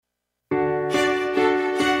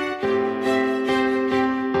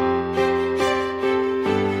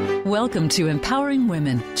Welcome to Empowering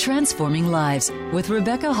Women, Transforming Lives with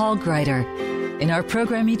Rebecca Hall-Greider. In our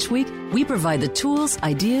program each week, we provide the tools,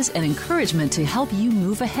 ideas, and encouragement to help you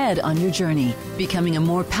move ahead on your journey, becoming a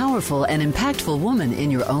more powerful and impactful woman in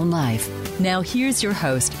your own life. Now here's your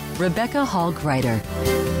host, Rebecca Hall-Greider.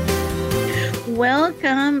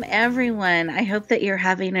 Welcome, everyone. I hope that you're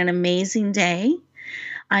having an amazing day.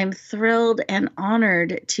 I'm thrilled and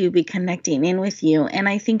honored to be connecting in with you. And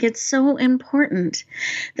I think it's so important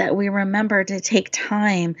that we remember to take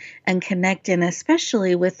time and connect in,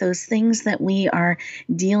 especially with those things that we are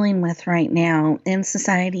dealing with right now in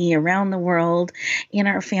society, around the world, in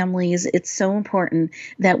our families. It's so important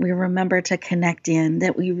that we remember to connect in,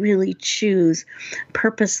 that we really choose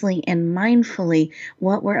purposely and mindfully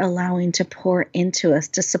what we're allowing to pour into us,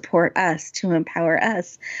 to support us, to empower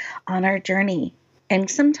us on our journey. And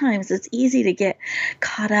sometimes it's easy to get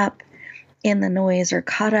caught up in the noise or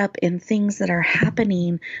caught up in things that are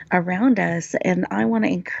happening around us. And I want to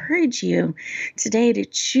encourage you today to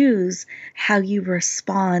choose how you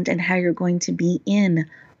respond and how you're going to be in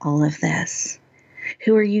all of this.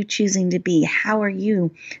 Who are you choosing to be? How are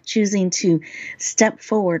you choosing to step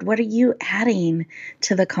forward? What are you adding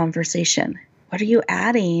to the conversation? What are you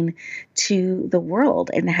adding to the world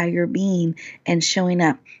and how you're being and showing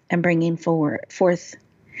up and bringing forth?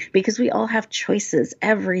 Because we all have choices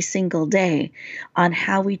every single day on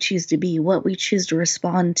how we choose to be, what we choose to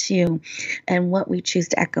respond to, and what we choose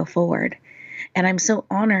to echo forward. And I'm so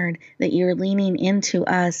honored that you're leaning into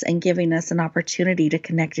us and giving us an opportunity to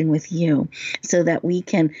connect in with you so that we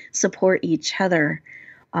can support each other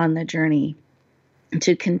on the journey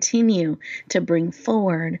to continue to bring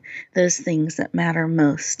forward those things that matter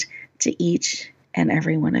most to each and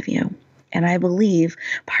every one of you. And I believe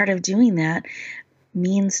part of doing that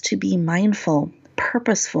means to be mindful,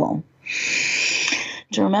 purposeful,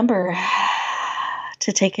 to remember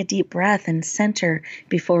to take a deep breath and center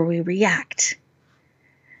before we react.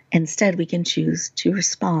 Instead, we can choose to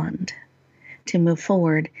respond, to move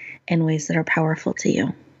forward in ways that are powerful to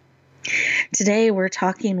you. Today, we're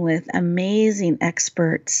talking with amazing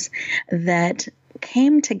experts that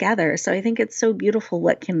came together. So I think it's so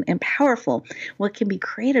beautiful and powerful what can be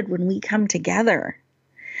created when we come together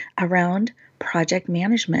around project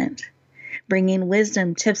management, bringing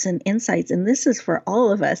wisdom, tips, and insights. And this is for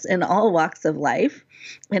all of us in all walks of life,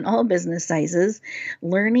 in all business sizes,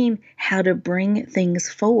 learning how to bring things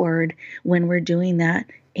forward when we're doing that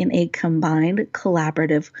in a combined,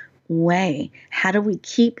 collaborative way. How do we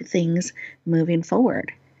keep things moving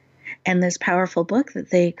forward? And this powerful book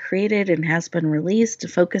that they created and has been released,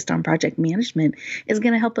 focused on project management, is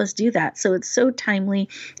going to help us do that. So it's so timely,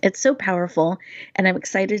 it's so powerful, and I'm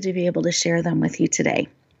excited to be able to share them with you today.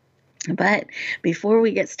 But before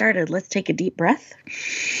we get started, let's take a deep breath.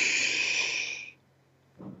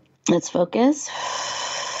 Let's focus,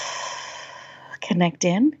 connect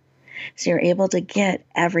in, so you're able to get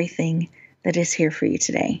everything that is here for you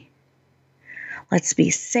today. Let's be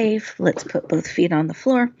safe. Let's put both feet on the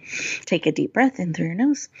floor. Take a deep breath in through your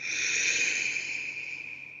nose.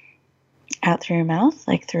 Out through your mouth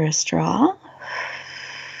like through a straw.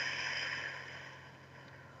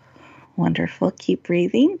 Wonderful. Keep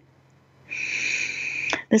breathing.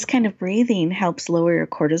 This kind of breathing helps lower your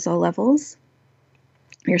cortisol levels.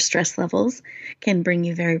 Your stress levels can bring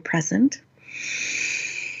you very present.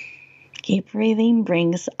 Keep breathing.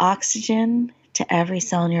 Brings oxygen to every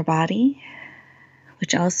cell in your body,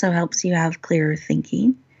 which also helps you have clearer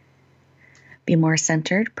thinking, be more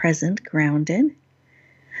centered, present, grounded.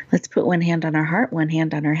 Let's put one hand on our heart, one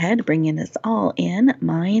hand on our head, bringing us all in,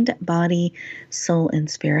 mind, body, soul, and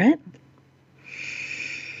spirit.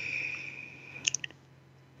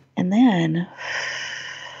 And then,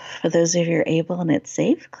 for those of you who are able and it's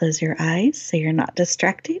safe, close your eyes so you're not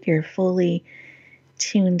distracted, you're fully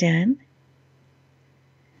tuned in.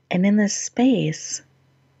 And in this space,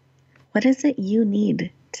 what is it you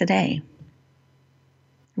need today?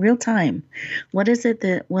 Real time. What is it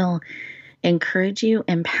that will encourage you,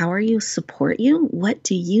 empower you, support you? What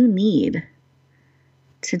do you need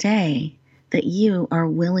today that you are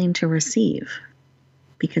willing to receive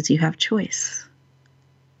because you have choice?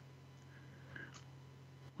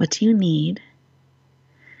 What do you need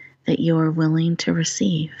that you are willing to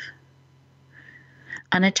receive?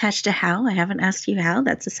 Unattached to how, I haven't asked you how,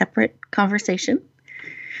 that's a separate conversation.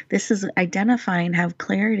 This is identifying, have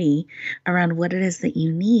clarity around what it is that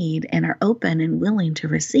you need and are open and willing to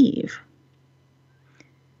receive.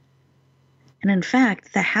 And in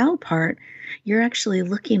fact, the how part, you're actually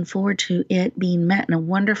looking forward to it being met in a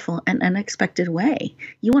wonderful and unexpected way.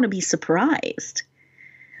 You want to be surprised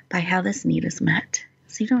by how this need is met.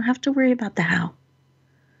 So you don't have to worry about the how.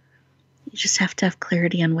 You just have to have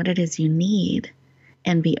clarity on what it is you need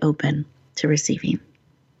and be open to receiving.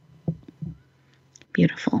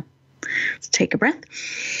 Beautiful. Let's take a breath.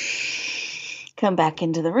 Come back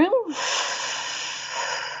into the room.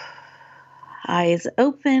 Eyes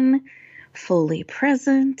open, fully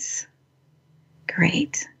present.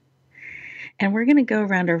 Great. And we're going to go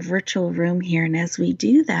around our virtual room here. And as we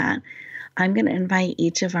do that, I'm going to invite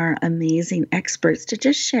each of our amazing experts to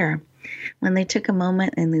just share when they took a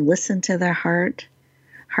moment and they listened to their heart,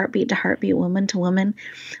 heartbeat to heartbeat, woman to woman,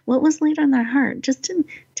 what was laid on their heart? Just in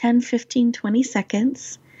 10, 15, 20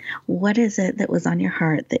 seconds, what is it that was on your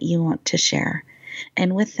heart that you want to share?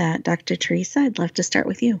 And with that, Dr. Teresa, I'd love to start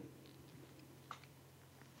with you.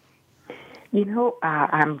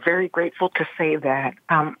 I'm very grateful to say that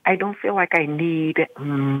I don't feel like I need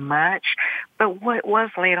much, but what was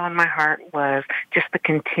laid on my heart was just the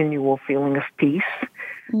continual feeling of peace.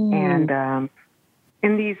 And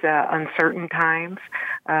in these uncertain times,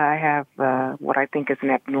 I have what I think is an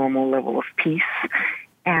abnormal level of peace,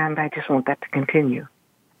 and I just want that to continue.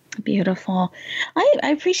 Beautiful.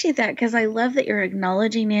 I appreciate that because I love that you're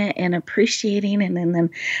acknowledging it and appreciating it and then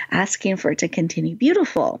asking for it to continue.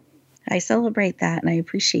 Beautiful. I celebrate that and I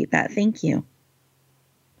appreciate that. Thank you.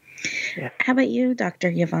 Yes. How about you,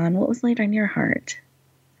 Dr. Yvonne? What was laid on your heart?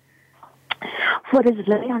 What is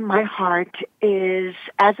laid on my heart is,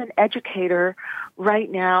 as an educator, right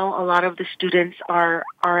now a lot of the students are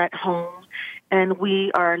at home and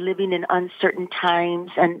we are living in uncertain times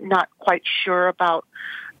and not quite sure about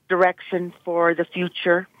direction for the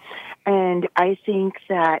future. And I think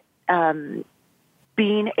that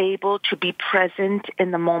being able to be present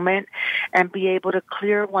in the moment and be able to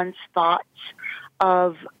clear one's thoughts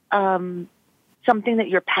of something that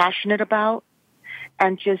you're passionate about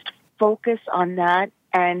and just focus on that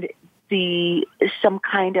and some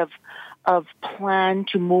kind of plan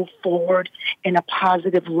to move forward in a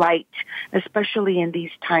positive light, especially in these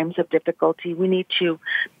times of difficulty. We need to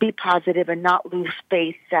be positive and not lose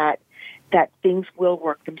faith that things will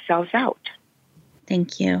work themselves out.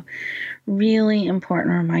 Thank you. Really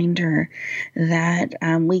important reminder that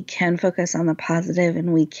we can focus on the positive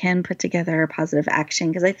and we can put together a positive action,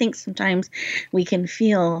 because I think sometimes we can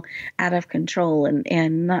feel out of control and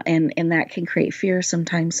that can create fear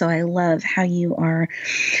sometimes. So I love how you are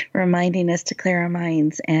reminding us to clear our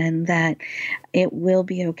minds and that it will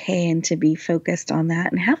be okay and to be focused on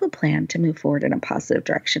that and have a plan to move forward in a positive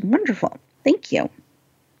direction. Wonderful. Thank you.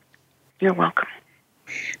 You're welcome.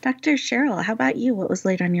 Dr. Cheryl, how about you? What was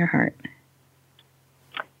laid on your heart?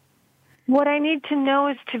 What I need to know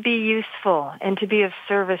is to be useful and to be of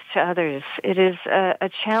service to others. It is a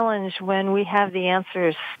challenge when we have the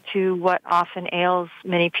answers to what often ails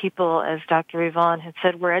many people. As Dr. Yvonne had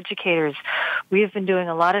said, we're educators. We have been doing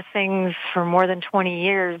a lot of things for more than 20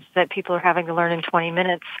 years that people are having to learn in 20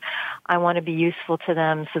 minutes. I want to be useful to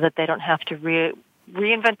them so that they don't have to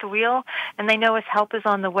reinvent the wheel, and they know as help is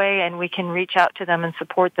on the way and we can reach out to them and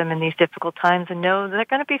support them in these difficult times and know they're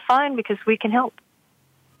going to be fine because we can help.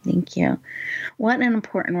 Thank you. What an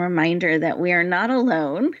important reminder that we are not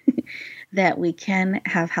alone, that we can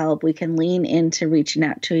have help, we can lean into reaching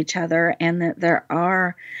out to each other, and that there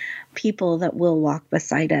are people that will walk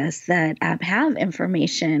beside us that have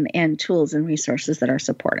information and tools and resources that are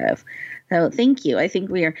supportive. So thank you. I think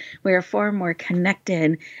we are far more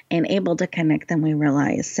connected and able to connect than we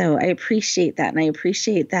realize. So I appreciate that. And I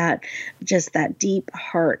appreciate that, just that deep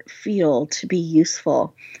heart feel to be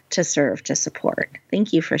useful, to serve, to support.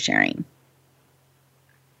 Thank you for sharing.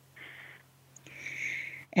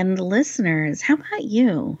 And the listeners, how about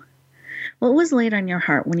you? What was laid on your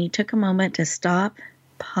heart when you took a moment to stop,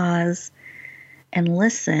 pause, and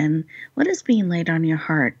listen? What is being laid on your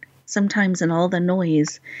heart? Sometimes in all the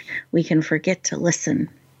noise, we can forget to listen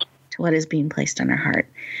to what is being placed on our heart.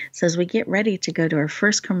 So as we get ready to go to our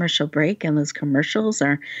first commercial break, and those commercials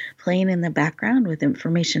are playing in the background with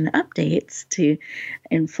information updates to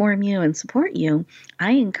inform you and support you,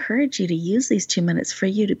 I encourage you to use these 2 minutes for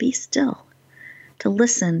you to be still, to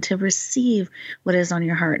listen, to receive what is on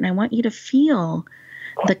your heart. And I want you to feel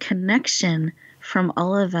the connection from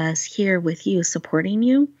all of us here with you, supporting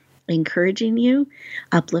you, encouraging you,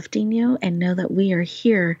 uplifting you, and know that we are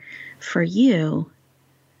here for you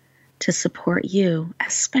to support you,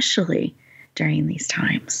 especially during these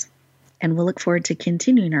times. And we'll look forward to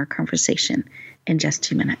continuing our conversation in just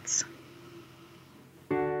 2 minutes.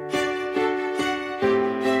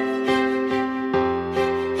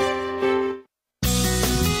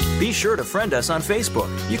 Be sure to friend us on Facebook.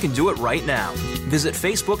 You can do it right now. Visit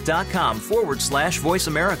facebook.com/Voice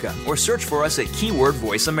America or search for us at keyword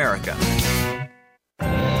Voice America.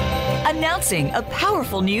 Announcing a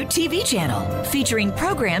powerful new TV channel featuring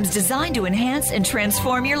programs designed to enhance and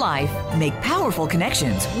transform your life. Make powerful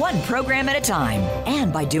connections, one program at a time.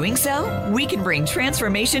 And by doing so, we can bring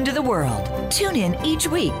transformation to the world. Tune in each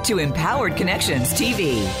week to Empowered Connections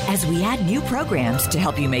TV as we add new programs to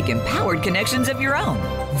help you make empowered connections of your own.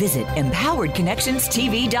 Visit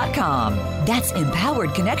empoweredconnectionstv.com. That's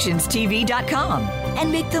empoweredconnectionstv.com.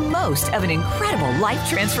 And make the most of an incredible life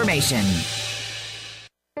transformation.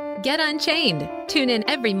 Get Unchained. Tune in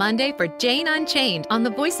every Monday for Jane Unchained on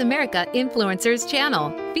the Voice America Influencers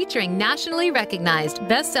channel, featuring nationally recognized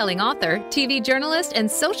best-selling author, TV journalist,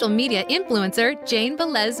 and social media influencer Jane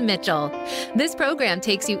Velez Mitchell. This program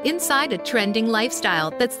takes you inside a trending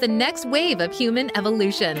lifestyle that's the next wave of human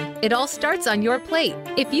evolution. It all starts on your plate.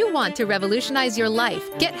 If you want to revolutionize your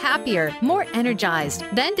life, get happier, more energized,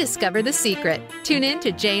 then discover the secret. Tune in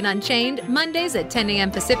to Jane Unchained Mondays at 10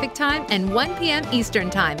 a.m. Pacific Time and 1 p.m. Eastern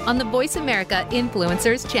Time on the Voice America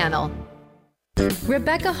Influencers channel.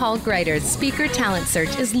 Rebecca Hall Greider's Speaker Talent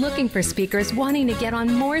Search is looking for speakers wanting to get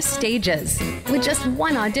on more stages. With just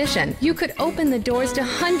one audition, you could open the doors to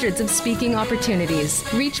hundreds of speaking opportunities,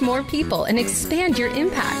 reach more people, and expand your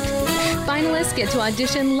impact. Finalists get to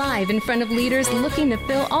audition live in front of leaders looking to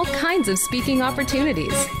fill all kinds of speaking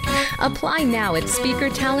opportunities. Apply now at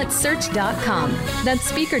speakertalentsearch.com.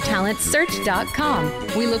 That's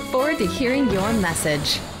speakertalentsearch.com. We look forward to hearing your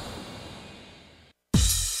message.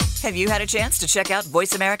 Have you had a chance to check out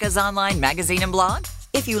Voice America's online magazine and blog?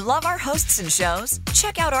 If you love our hosts and shows,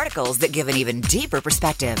 check out articles that give an even deeper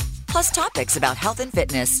perspective, plus topics about health and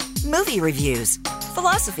fitness, movie reviews,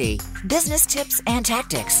 philosophy, business tips and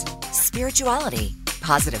tactics, spirituality,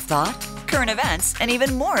 positive thought, current events, and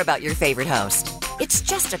even more about your favorite host. It's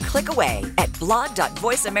just a click away at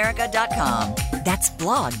blog.voiceamerica.com. That's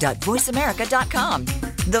blog.voiceamerica.com.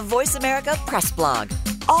 The Voice America Press Blog.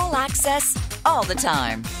 All access, all the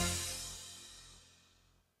time.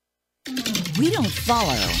 We don't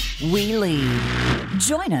follow, we lead.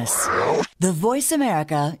 Join us, the Voice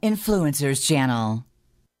America Influencers Channel.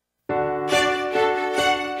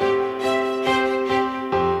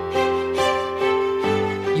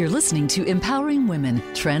 You're listening to Empowering Women,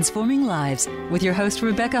 Transforming Lives with your host,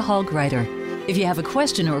 Rebecca Hall Greider. If you have a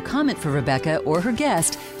question or comment for Rebecca or her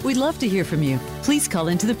guest, we'd love to hear from you. Please call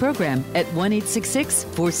into the program at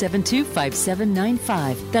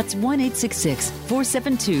 1-866-472-5795. That's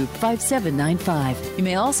 1-866-472-5795. You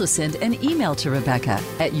may also send an email to Rebecca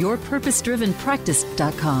at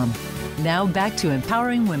yourpurposedrivenpractice.com. Now back to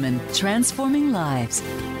Empowering Women, Transforming Lives.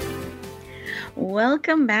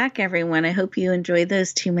 Welcome back, everyone. I hope you enjoyed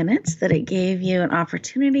those 2 minutes, that it gave you an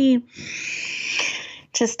opportunity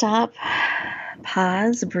to stop,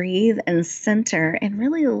 pause, breathe, and center, and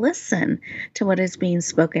really listen to what is being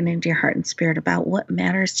spoken into your heart and spirit about what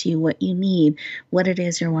matters to you, what you need, what it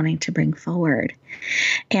is you're wanting to bring forward.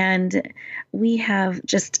 And we have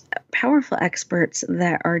just powerful experts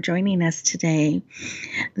that are joining us today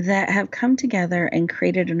that have come together and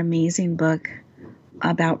created an amazing book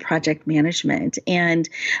about project management. And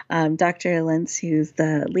Dr. Lentz, who's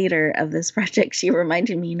the leader of this project, she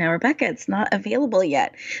reminded me, now, Rebecca, it's not available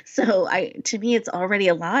yet. So to me, it's already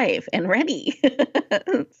alive and ready.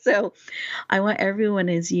 So I want everyone,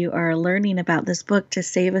 as you are learning about this book, to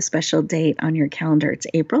save a special date on your calendar. It's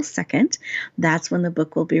April 2nd. That's when the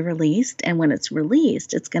book will be released. And when it's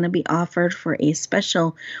released, it's going to be offered for a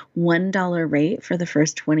special $1 rate for the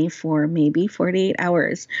first 24, maybe 48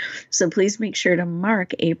 hours. So please make sure to mark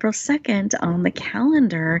April 2nd on the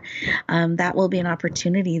calendar. That will be an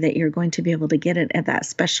opportunity that you're going to be able to get it at that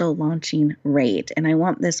special launching rate. And I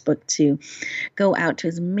want this book to go out to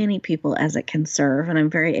as many people as it can serve. And I'm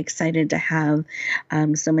very excited to have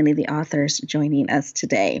so many of the authors joining us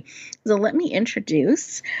today. So let me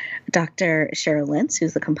introduce Dr. Cheryl Lentz,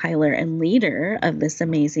 who's the compiler and leader of this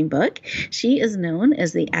amazing book. She is known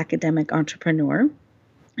as the academic entrepreneur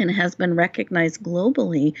and has been recognized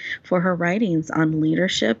globally for her writings on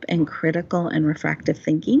leadership and critical and refractive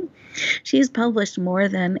thinking. She has published more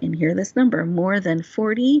than, and hear this number, more than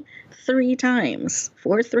 43 times,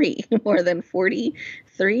 more than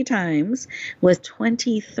 43 times, with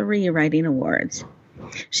 23 writing awards.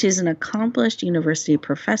 She's an accomplished university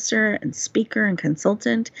professor and speaker and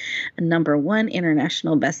consultant, a #1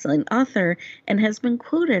 international bestselling author, and has been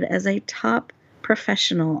quoted as a top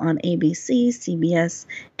professional on ABC, CBS,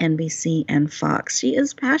 NBC, and Fox. She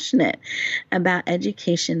is passionate about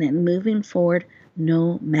education and moving forward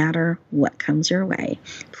no matter what comes your way.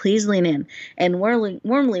 Please lean in and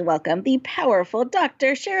warmly welcome the powerful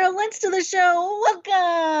Dr. Cheryl Lentz to the show.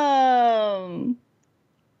 Welcome.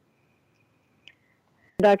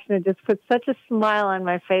 introduction. It just puts such a smile on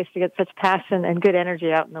my face to get such passion and good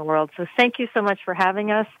energy out in the world. So thank you so much for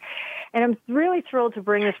having us. And I'm really thrilled to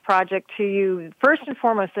bring this project to you. First and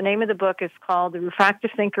foremost, the name of the book is called The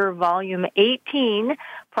Refractive Thinker, Volume 18,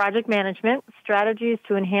 Project Management, Strategies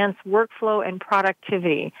to Enhance Workflow and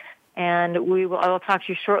Productivity. And I will talk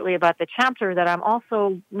to you shortly about the chapter that I'm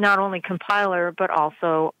also not only compiler, but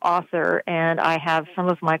also author. And I have some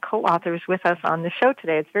of my co-authors with us on the show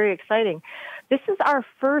today. It's very exciting. This is our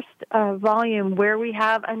first volume where we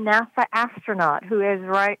have a NASA astronaut who has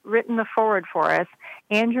written the foreword for us,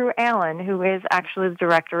 Andrew Allen, who is actually the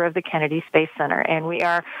director of the Kennedy Space Center. And we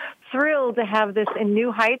are thrilled to have this in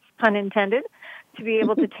new heights, pun intended, to be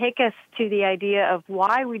able to take us to the idea of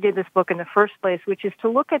why we did this book in the first place, which is to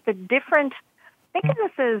look at the different, think of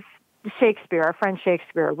this as Shakespeare, our friend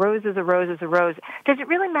Shakespeare, a rose is a rose is a rose. Does it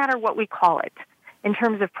really matter what we call it in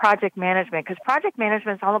terms of project management? Because project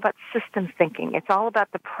management is all about systems thinking. It's all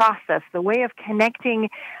about the process, the way of connecting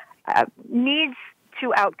needs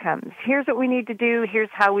to outcomes. Here's what we need to do. Here's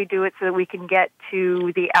how we do it so that we can get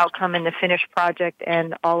to the outcome and the finished project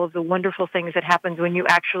and all of the wonderful things that happens when you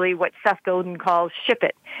actually, what Seth Godin calls, ship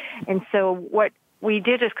it. And so what we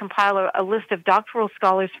did is compile a list of doctoral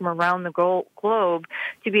scholars from around the globe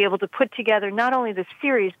to be able to put together not only this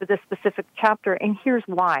series, but this specific chapter. And here's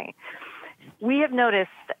why. We have noticed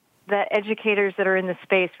that educators that are in the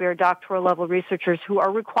space, we are doctoral level researchers who are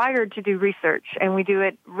required to do research, and we do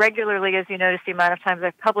it regularly, as you notice the amount of times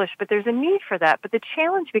I've published, but there's a need for that. But the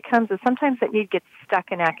challenge becomes that sometimes that need gets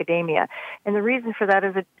stuck in academia, and the reason for that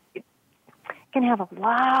is it can have a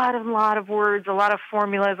lot of words, a lot of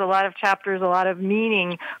formulas, a lot of chapters, a lot of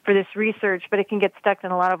meaning for this research, but it can get stuck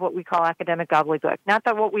in a lot of what we call academic gobbledygook. Not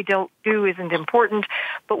that what we don't do isn't important,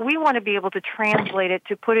 but we want to be able to translate it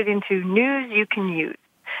to put it into news you can use.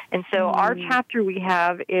 And so our chapter we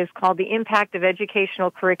have is called The Impact of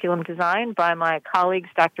Educational Curriculum Design by my colleagues,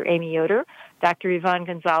 Dr. Amy Yoder, Dr. Yvonne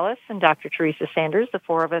Gonzalez, and Dr. Teresa Sanders. The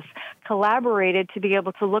four of us collaborated to be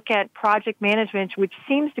able to look at project management, which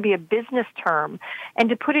seems to be a business term, and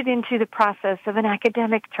to put it into the process of an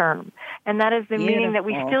academic term. And that is the meaning that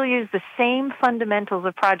we still use the same fundamentals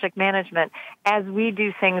of project management as we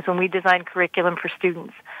do things when we design curriculum for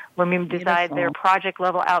students, when we decide their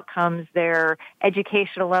project-level outcomes, their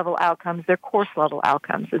educational-level outcomes, their course-level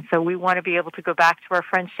outcomes. And so we want to be able to go back to our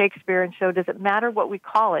friend Shakespeare and show, does it matter what we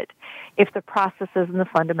call it if the processes and the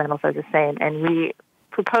fundamentals are the same? And we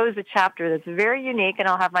propose a chapter that's very unique, and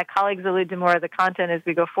I'll have my colleagues allude to more of the content as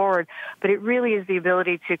we go forward, but it really is the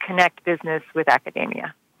ability to connect business with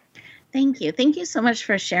academia. Thank you. Thank you so much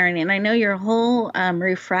for sharing. And I know your whole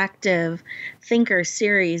Refractive Thinker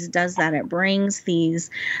series does that. It brings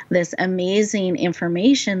this amazing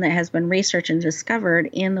information that has been researched and discovered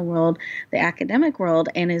in the world, the academic world,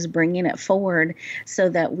 and is bringing it forward so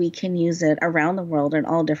that we can use it around the world in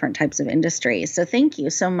all different types of industries. So thank you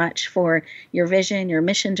so much for your vision, your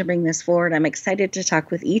mission to bring this forward. I'm excited to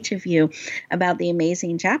talk with each of you about the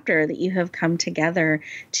amazing chapter that you have come together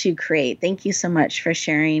to create. Thank you so much for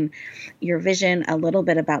sharing your vision, a little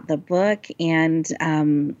bit about the book. And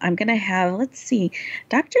I'm going to have, let's see,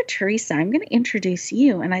 Dr. Teresa, I'm going to introduce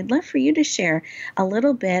you, and I'd love for you to share a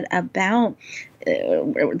little bit about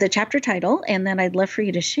the chapter title, and then I'd love for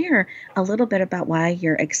you to share a little bit about why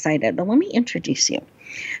you're excited. But let me introduce you.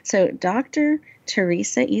 So Dr.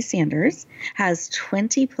 Teresa E. Sanders has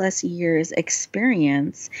 20 plus years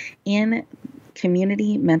experience in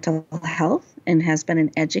community mental health and has been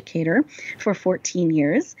an educator for 14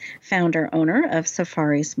 years, founder owner of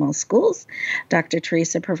Safari Small Schools. Dr.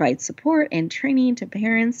 Teresa provides support and training to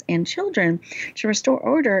parents and children to restore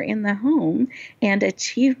order in the home and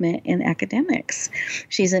achievement in academics.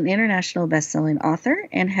 She's an international best-selling author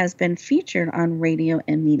and has been featured on radio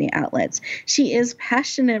and media outlets. She is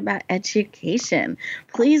passionate about education.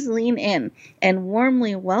 Please lean in and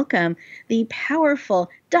warmly welcome the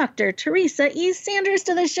powerful Dr. Teresa E. Sanders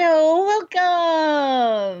to the show.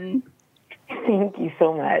 Welcome. Thank you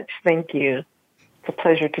so much. Thank you. It's a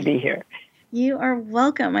pleasure to be here. You are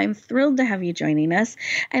welcome. I'm thrilled to have you joining us.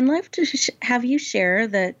 I'd love to have you share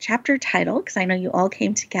the chapter title, because I know you all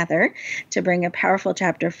came together to bring a powerful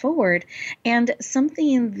chapter forward, and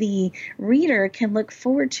something the reader can look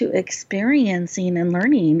forward to experiencing and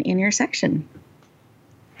learning in your section.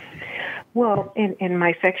 Well, in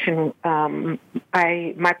my section,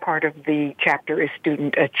 my part of the chapter is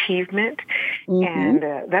student achievement, and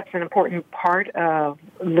that's an important part of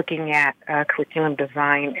looking at curriculum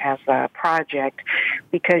design as a project,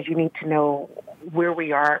 because you need to know where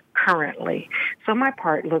we are currently. So my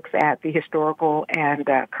part looks at the historical and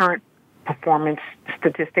current performance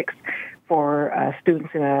statistics for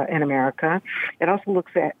students in America. It also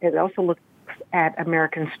looks at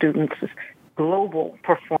American students' global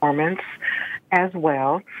performance as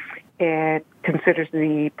well. It considers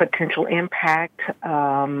the potential impact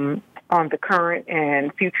on the current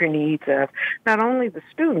and future needs of not only the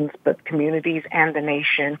students, but communities and the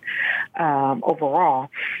nation overall.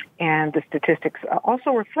 And the statistics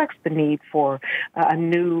also reflects the need for a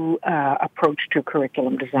new approach to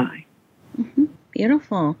curriculum design. Mm-hmm.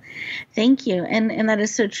 Beautiful. Thank you. And that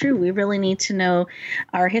is so true. We really need to know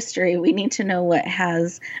our history. We need to know what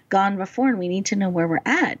has gone before, and we need to know where we're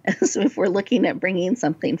at. So if we're looking at bringing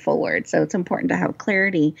something forward. So it's important to have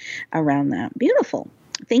clarity around that. Beautiful.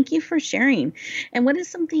 Thank you for sharing. And what is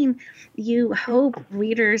something you hope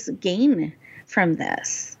readers gain from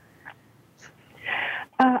this?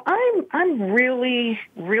 I'm really,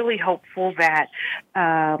 really hopeful that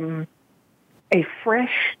a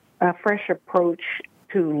fresh approach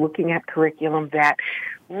to looking at curriculum that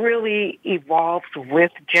really evolves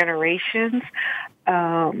with generations.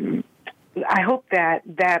 I hope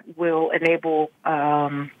that will enable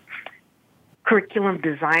curriculum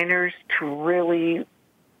designers to really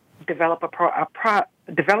develop a product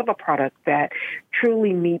that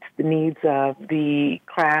truly meets the needs of the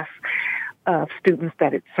class of students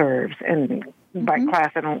that it serves. And by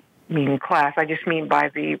class, I don't mean class. I just mean by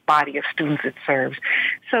the body of students it serves.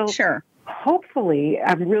 So sure. Hopefully,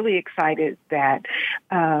 I'm really excited that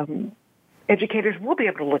educators will be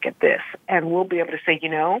able to look at this and we'll be able to say,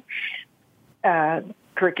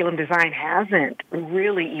 curriculum design hasn't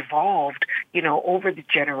really evolved, over the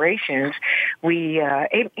generations.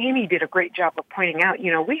 Amy did a great job of pointing out,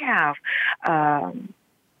 we have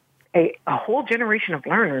a whole generation of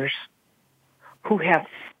learners who have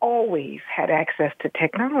always had access to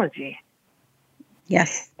technology.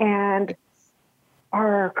 Yes. And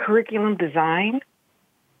our curriculum design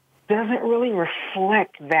doesn't really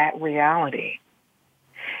reflect that reality.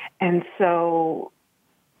 And so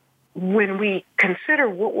when we consider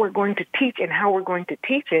what we're going to teach and how we're going to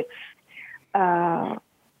teach it,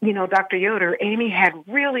 Dr. Yoder, Amy had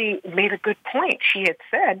really made a good point. She had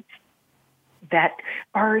said that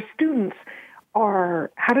our students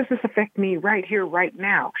how does this affect me right here, right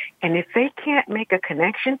now? And if they can't make a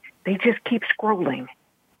connection, they just keep scrolling.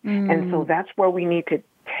 And so that's where we need to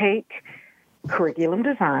take curriculum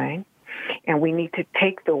design, and we need to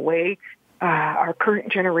take the way our current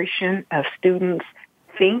generation of students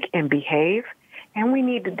think and behave, and we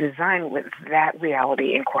need to design with that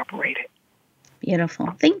reality incorporated. Beautiful.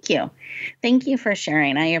 Thank you. Thank you for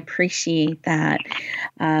sharing. I appreciate that.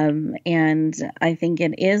 And I think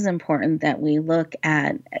it is important that we look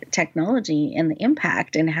at technology and the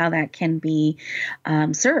impact and how that can be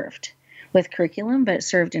served with curriculum, but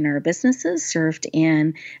served in our businesses, served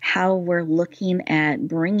in how we're looking at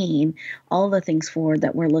bringing all the things forward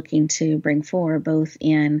that we're looking to bring forward, both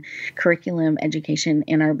in curriculum, education,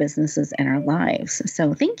 in our businesses and our lives.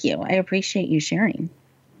 So thank you. I appreciate you sharing.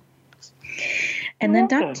 And then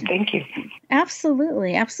thank you.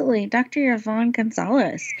 Absolutely. Dr. Yvonne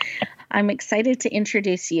Gonzalez. I'm excited to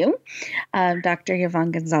introduce you. Dr.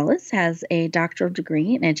 Yvonne Gonzalez has a doctoral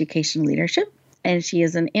degree in education leadership, and she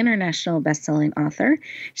is an international best-selling author.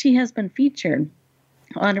 She has been featured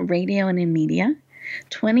on radio and in media,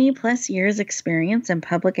 20 plus years experience in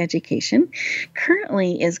public education,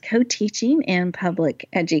 currently is co-teaching in public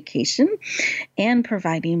education and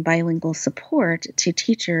providing bilingual support to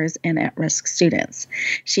teachers and at-risk students.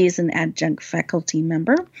 She is an adjunct faculty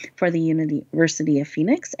member for the University of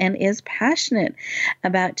Phoenix and is passionate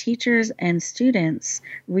about teachers and students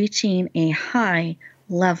reaching a high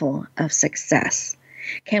level of success.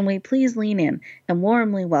 Can we please lean in and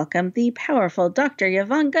warmly welcome the powerful Dr.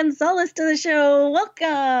 Yvonne Gonzalez to the show?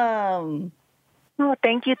 Welcome. Oh,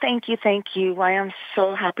 thank you. I am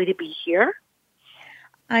so happy to be here.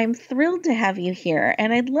 I'm thrilled to have you here,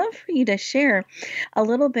 and I'd love for you to share a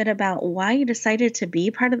little bit about why you decided to be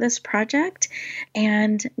part of this project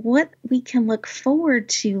and what we can look forward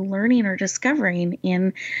to learning or discovering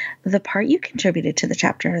in the part you contributed to the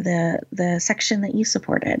chapter, the section that you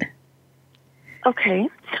supported. Okay.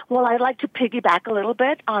 Well, I'd like to piggyback a little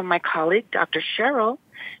bit on my colleague, Dr. Cheryl.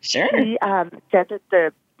 Sure. She said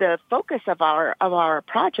that the focus of our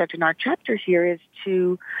project and our chapter here is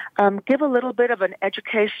to give a little bit of an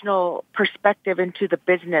educational perspective into the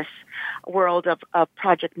business world of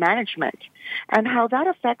project management. And how that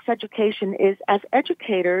affects education is, as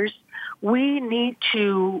educators, we need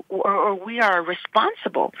to, or we are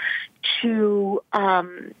responsible to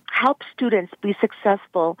help students be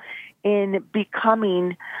successful in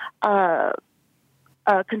becoming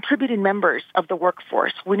contributing members of the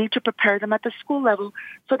workforce. We need to prepare them at the school level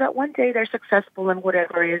so that one day they're successful in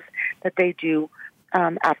whatever it is that they do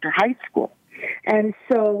after high school. And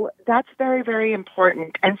so that's very, very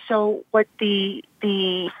important. And so what the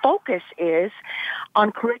focus is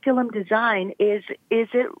on curriculum design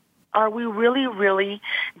are we really, really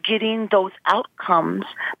getting those outcomes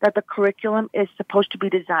that the curriculum is supposed to be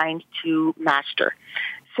designed to master?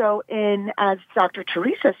 So as Dr.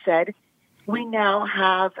 Teresa said, we now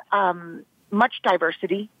have much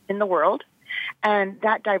diversity in the world, and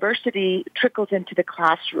that diversity trickles into the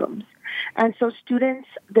classrooms. And so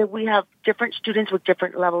we have different students with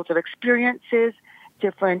different levels of experiences,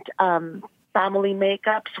 different family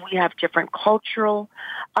makeups. We have different cultural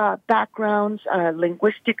backgrounds,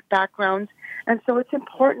 linguistic backgrounds. And so it's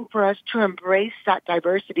important for us to embrace that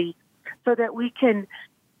diversity so that we can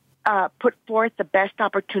put forth the best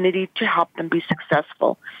opportunity to help them be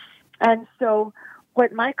successful. And so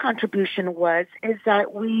what my contribution is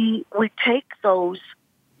that we take those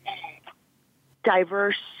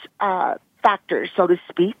diverse factors, so to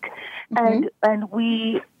speak, and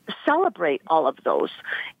we celebrate all of those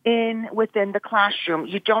within the classroom.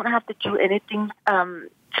 You don't have to do anything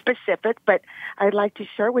specific, but I'd like to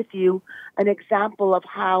share with you an example of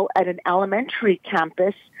how at an elementary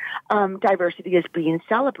campus diversity is being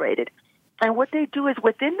celebrated. And what they do is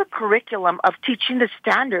within the curriculum of teaching the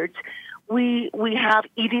standards, we have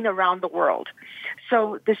eating around the world.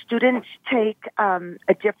 So the students take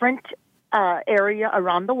a different area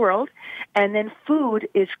around the world, and then food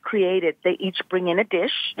is created. They each bring in a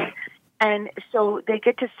dish, and so they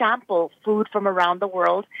get to sample food from around the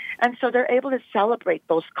world, and so they're able to celebrate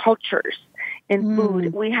those cultures in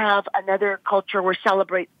food. We have another culture where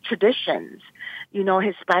celebrate traditions. You know,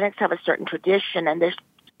 Hispanics have a certain tradition, and there's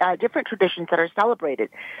different traditions that are celebrated.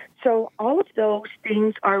 So all of those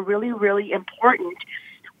things are really, really important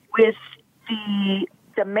with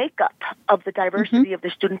the makeup of the diversity of the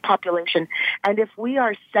student population. And if we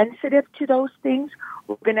are sensitive to those things,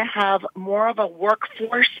 we're going to have more of a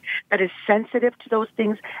workforce that is sensitive to those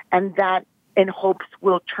things, and that in hopes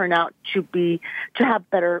will turn out to have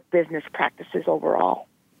better business practices overall.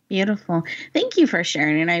 Beautiful. Thank you for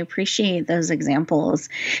sharing, and I appreciate those examples.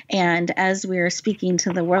 And as we're speaking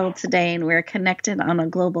to the world today and we're connected on a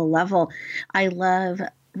global level, I love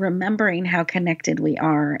remembering how connected we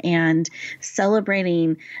are and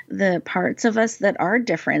celebrating the parts of us that are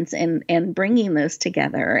different and bringing those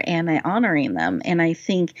together and honoring them. And I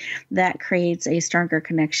think that creates a stronger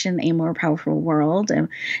connection, a more powerful world.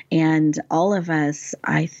 And all of us,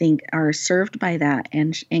 I think, are served by that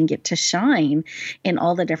and get to shine in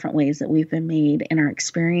all the different ways that we've been made and our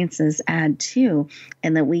experiences add to,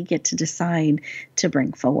 and that we get to decide to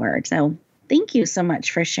bring forward. So thank you so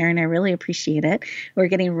much for sharing. I really appreciate it. We're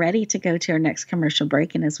getting ready to go to our next commercial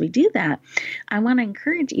break. And as we do that, I want to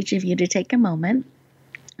encourage each of you to take a moment,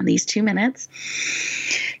 these 2 minutes,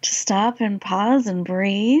 to stop and pause and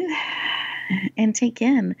breathe and take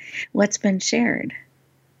in what's been shared.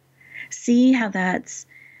 See how that's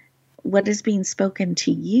what is being spoken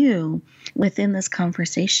to you within this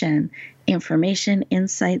conversation. Information,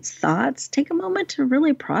 insights, thoughts. Take a moment to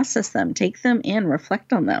really process them, take them in,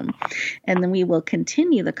 reflect on them, and then we will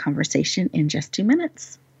continue the conversation in just 2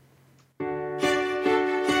 minutes.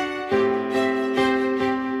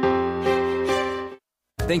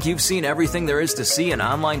 Think you've seen everything there is to see in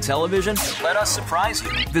online television? Let us surprise you.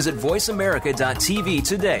 Visit voiceamerica.tv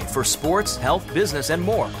today for sports, health, business, and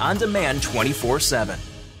more on demand 24/7.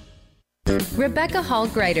 Rebecca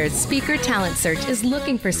Hall-Greider's Speaker Talent Search is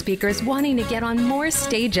looking for speakers wanting to get on more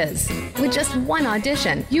stages. With just one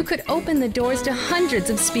audition, you could open the doors to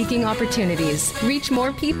hundreds of speaking opportunities, reach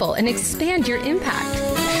more people, and expand your impact.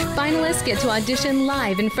 Finalists get to audition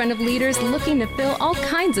live in front of leaders looking to fill all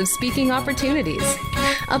kinds of speaking opportunities.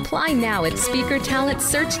 Apply now at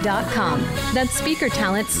SpeakerTalentSearch.com. That's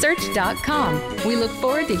SpeakerTalentSearch.com. We look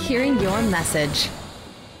forward to hearing your message.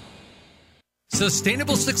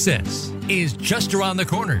 Sustainable success is just around the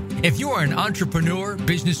corner. If you are an entrepreneur,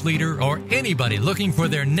 business leader, or anybody looking for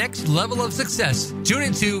their next level of success, tune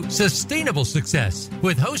into Sustainable Success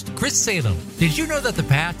with host Chris Salem. Did you know that the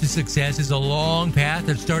path to success is a long path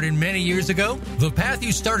that started many years ago? The path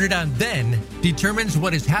you started on then determines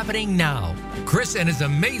what is happening now. Chris and his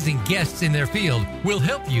amazing guests in their field will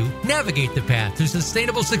help you navigate the path to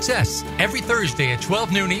sustainable success every Thursday at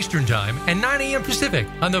 12 noon Eastern Time and 9 a.m. Pacific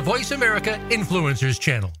on the Voice America Influencers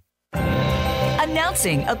channel.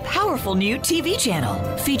 Announcing a powerful new TV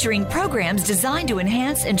channel featuring programs designed to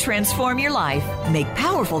enhance and transform your life. Make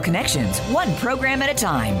powerful connections, one program at a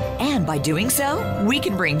time. And by doing so, we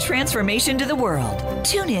can bring transformation to the world.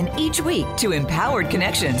 Tune in each week to Empowered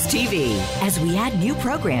Connections TV as we add new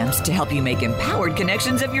programs to help you make empowered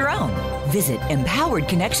connections of your own. Visit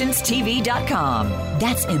empoweredconnectionstv.com.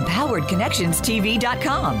 That's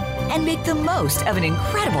empoweredconnectionstv.com. And make the most of an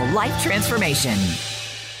incredible life transformation.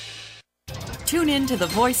 Tune in to the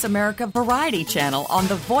Voice America Variety channel on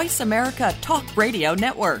the Voice America Talk Radio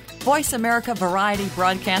Network. Voice America Variety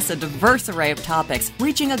broadcasts a diverse array of topics,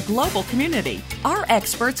 reaching a global community. Our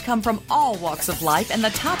experts come from all walks of life, and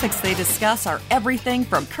the topics they discuss are everything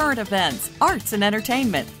from current events, arts and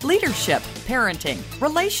entertainment, leadership, parenting,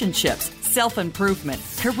 relationships, self-improvement,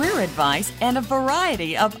 career advice, and a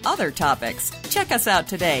variety of other topics. Check us out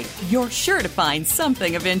today. You're sure to find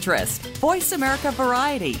something of interest. Voice America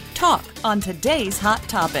Variety. Talk on today's hot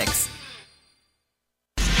topics.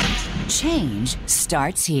 Change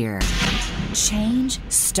starts here. Change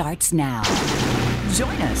starts now.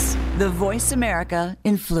 Join us, the Voice America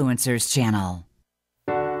Influencers Channel.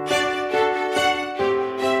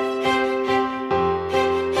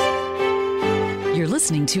 You're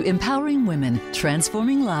listening to Empowering Women,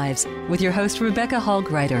 Transforming Lives with your host, Rebecca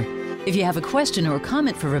Hall-Greider. If you have a question or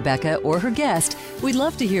comment for Rebecca or her guest, we'd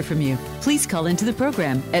love to hear from you. Please call into the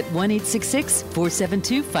program at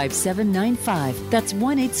 1-866-472-5795. That's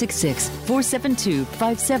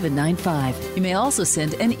 1-866-472-5795. You may also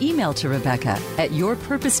send an email to Rebecca at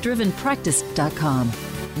yourpurposedrivenpractice.com.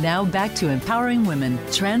 Now back to Empowering Women,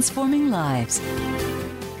 Transforming Lives.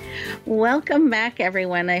 Welcome back,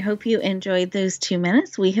 everyone. I hope you enjoyed those 2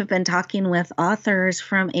 minutes. We have been talking with authors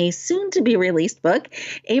from a soon-to-be-released book.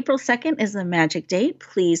 April 2nd is the magic date.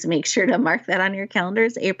 Please make sure to mark that on your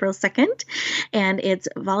calendars, April 2nd. And it's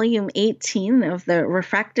volume 18 of the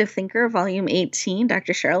Refractive Thinker, volume 18.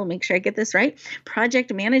 Dr. Cheryl, make sure I get this right.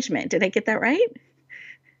 Project Management. Did I get that right?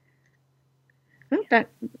 Oh,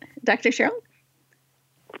 Dr. Cheryl?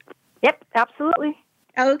 Yep, absolutely.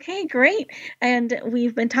 Okay, great. And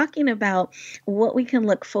we've been talking about what we can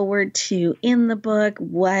look forward to in the book,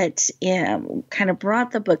 what kind of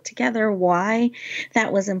brought the book together, why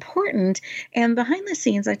that was important. And behind the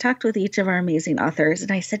scenes, I talked with each of our amazing authors,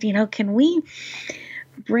 and I said, can we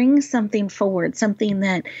bring something forward, something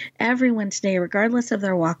that everyone today, regardless of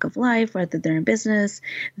their walk of life, whether they're in business,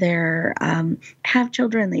 they're have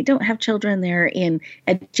children, they don't have children, they're in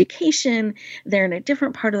education, they're in a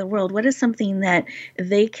different part of the world, what is something that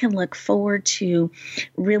they can look forward to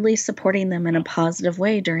really supporting them in a positive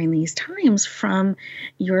way during these times from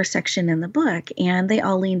your section in the book? And they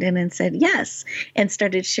all leaned in and said yes, and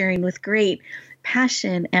started sharing with great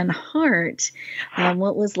passion and heart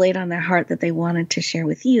what was laid on their heart that they wanted to share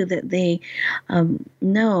with you, that they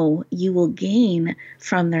know you will gain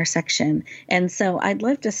from their section. And so I'd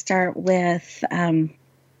love to start with,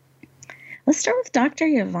 let's start with Dr.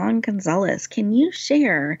 Yvonne Gonzalez. Can you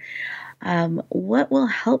share what will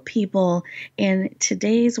help people in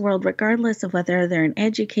today's world, regardless of whether they're in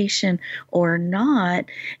education or not,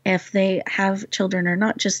 if they have children or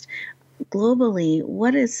not, just globally,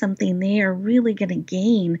 what is something they are really going to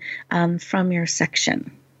gain from your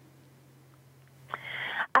section?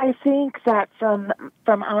 I think that from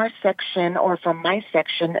our section or from my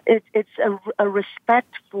section, it's a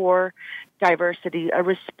respect for diversity, a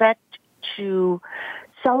respect to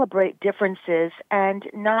celebrate differences, and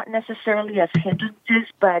not necessarily as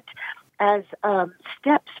hindrances, but as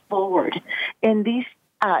steps forward in these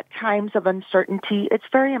times of uncertainty. It's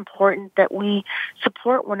very important that we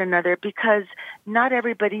support one another, because not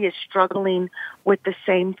everybody is struggling with the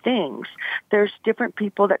same things. There's different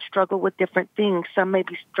people that struggle with different things. Some may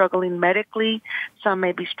be struggling medically, some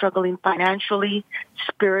may be struggling financially,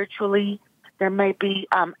 spiritually. There may be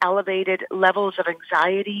elevated levels of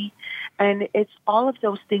anxiety, and it's all of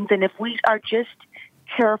those things. And if we are just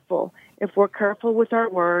careful, if we're careful with our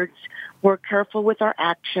words, we're careful with our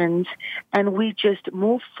actions, and we just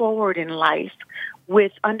move forward in life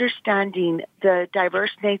with understanding the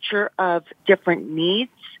diverse nature of different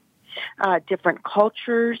needs, different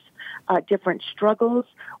cultures, different struggles,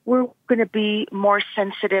 we're going to be more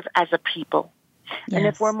sensitive as a people. Yes. And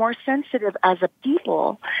if we're more sensitive as a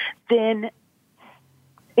people, then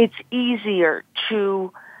it's easier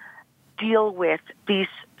to deal with these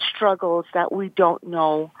struggles that we don't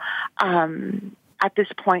know. At this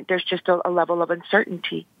point, there's just a level of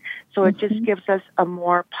uncertainty. So it just gives us a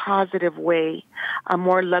more positive way, a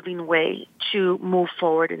more loving way to move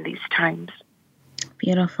forward in these times.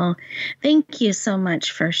 Beautiful. Thank you so much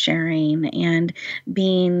for sharing, and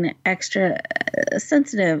being extra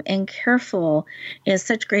sensitive and careful is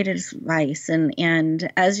such great advice.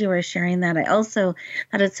 And as you were sharing that, I also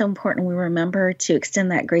thought it's so important we remember to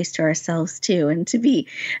extend that grace to ourselves too, and to be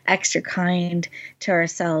extra kind to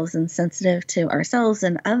ourselves and sensitive to ourselves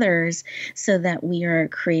and others, so that we are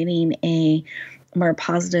creating a more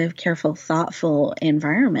positive, careful, thoughtful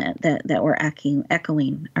environment that we're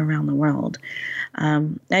echoing around the world.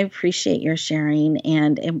 I appreciate your sharing,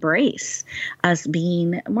 and embrace us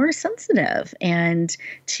being more sensitive and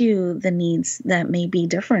to the needs that may be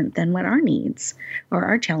different than what our needs or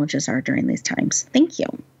our challenges are during these times. Thank you.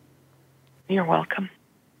 You're welcome.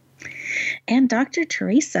 And Dr.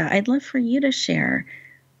 Teresa, I'd love for you to share.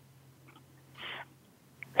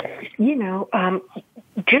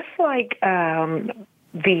 Just like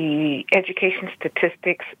the education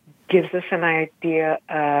statistics gives us an idea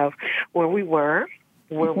of where we were,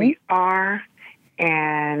 where we are,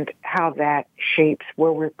 and how that shapes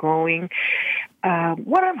where we're going.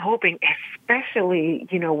 What I'm hoping, especially,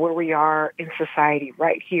 where we are in society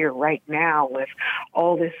right here, right now, with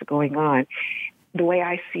all this going on, the way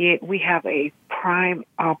I see it, we have a prime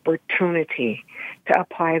opportunity to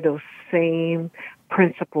apply those same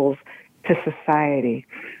principles to society.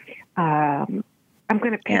 I'm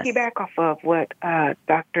going to piggyback off of what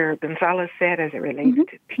Dr. Gonzalez said as it relates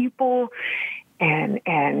to people and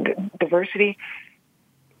diversity.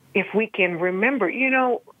 If we can remember,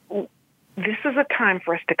 this is a time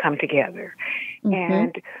for us to come together.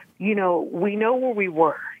 And, we know where we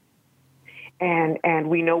were, and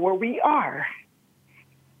we know where we are.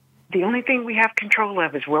 The only thing we have control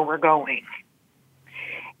of is where we're going.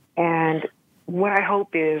 And what I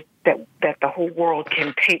hope is that the whole world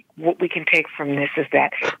can take, what we can take from this is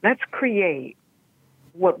that let's create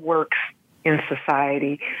what works in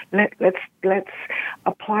society. Let's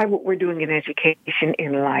apply what we're doing in education,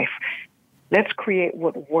 in life. Let's create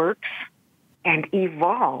what works and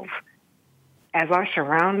evolve as our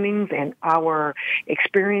surroundings and our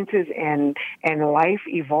experiences and life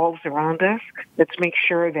evolves around us. Let's make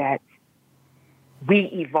sure that we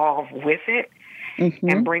evolve with it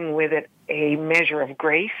and bring with it a measure of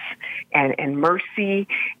grace and mercy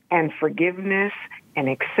and forgiveness and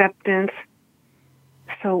acceptance,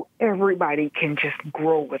 so everybody can just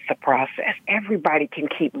grow with the process. Everybody can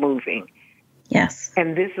keep moving. Yes.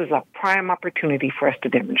 And this is a prime opportunity for us to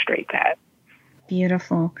demonstrate that.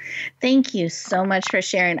 Beautiful. Thank you so much for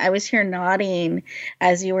sharing. I was here nodding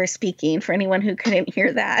as you were speaking, for anyone who couldn't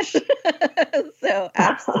hear that. So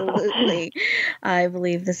absolutely. I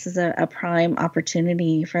believe this is a prime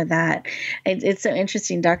opportunity for that. It's so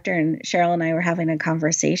interesting. Dr. and Cheryl and I were having a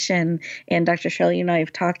conversation, and Dr. Cheryl, you and I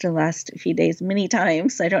have talked the last few days many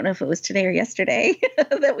times. So I don't know if it was today or yesterday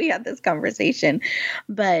that we had this conversation,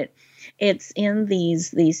 but it's in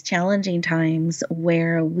these challenging times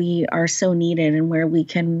where we are so needed, and where we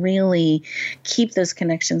can really keep those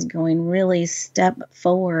connections going, really step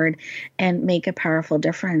forward and make a powerful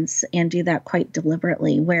difference, and do that quite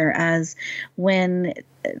deliberately. Whereas when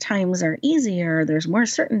times are easier, there's more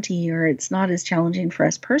certainty, or it's not as challenging for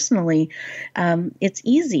us personally, it's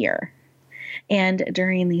easier. And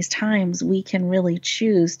during these times, we can really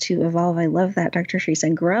choose to evolve. I love that, Dr. Teresa,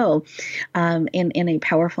 and grow in a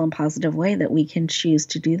powerful and positive way, that we can choose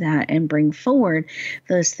to do that and bring forward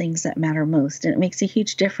those things that matter most. And it makes a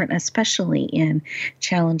huge difference, especially in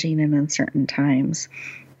challenging and uncertain times.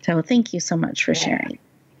 So thank you so much for sharing.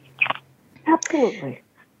 Absolutely.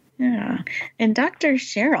 Yeah. And Dr.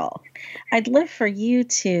 Cheryl, I'd love for you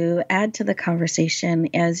to add to the conversation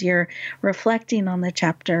as you're reflecting on the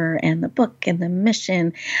chapter and the book and the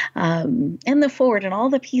mission and the forward and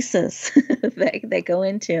all the pieces that go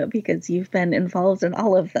into it, because you've been involved in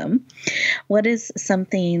all of them. What is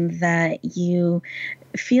something that you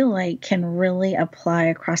feel like can really apply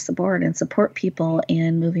across the board and support people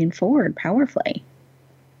in moving forward powerfully?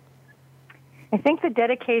 I think the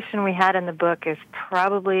dedication we had in the book is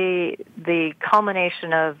probably the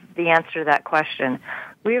culmination of the answer to that question.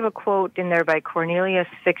 We have a quote in there by Cornelius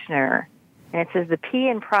Fixner, and it says, the P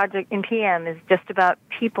in PM is just about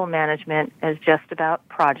people management as just about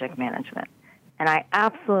project management. And I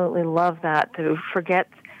absolutely love that, to forget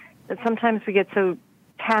that sometimes we get so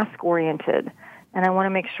task-oriented. And I want to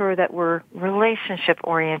make sure that we're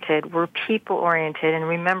relationship-oriented, we're people-oriented, and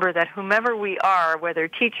remember that whomever we are, whether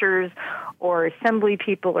teachers or assembly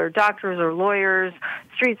people or doctors or lawyers,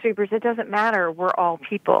 street sweepers, it doesn't matter. We're all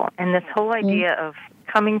people. And this whole idea of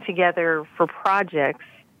coming together for projects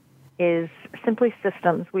is simply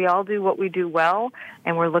systems. We all do what we do well,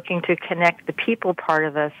 and we're looking to connect the people part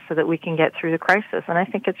of us so that we can get through the crisis. And I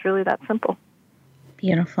think it's really that simple.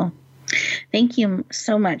 Beautiful. Thank you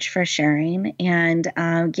so much for sharing. And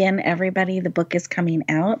again, everybody, the book is coming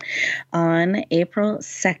out on April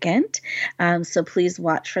 2nd. So please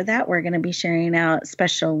watch for that. We're going to be sharing out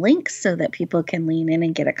special links so that people can lean in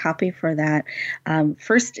and get a copy for that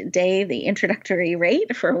first day, the introductory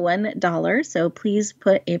rate for $1. So please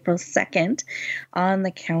put April 2nd on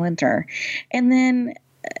the calendar. And then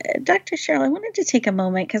Dr. Cheryl, I wanted to take a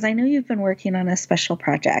moment because I know you've been working on a special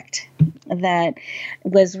project that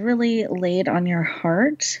was really laid on your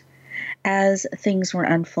heart as things were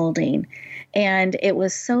unfolding. And it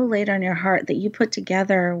was so laid on your heart that you put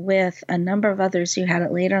together with a number of others who had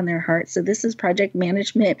it laid on their heart. So this is project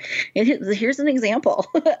management. Here's an example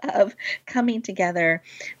of coming together,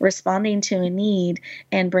 responding to a need,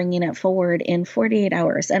 and bringing it forward in 48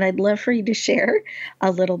 hours. And I'd love for you to share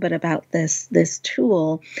a little bit about this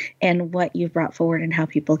tool and what you've brought forward and how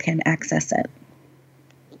people can access it.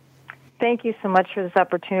 Thank you so much for this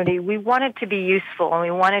opportunity. We wanted to be useful, and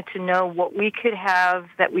we wanted to know what we could have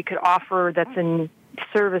that we could offer that's in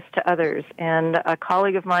service to others. And a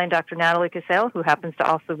colleague of mine, Dr. Natalie Cassell, who happens to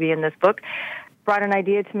also be in this book, brought an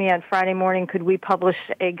idea to me on Friday morning. Could we publish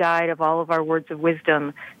a guide of all of our words of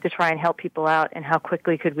wisdom to try and help people out, and how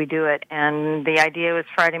quickly could we do it? And the idea was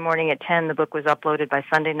Friday morning at 10. The book was uploaded by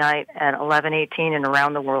Sunday night at 11:18 and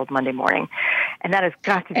around the world Monday morning. And that has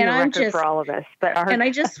got to be a record for all of us. And I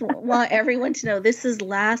just want everyone to know this is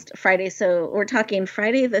last Friday. So we're talking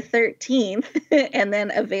Friday the 13th and then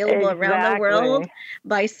available around the world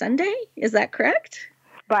by Sunday. Is that correct?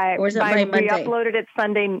 Or is it by Monday? We uploaded it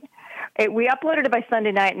Sunday. We uploaded it by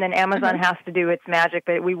Sunday night, and then Amazon has to do its magic.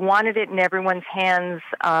 But we wanted it in everyone's hands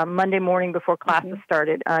Monday morning before classes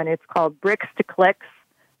started. And it's called Bricks to Clicks,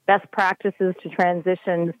 Best Practices to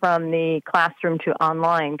Transition from the Classroom to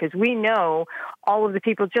Online. Because we know all of the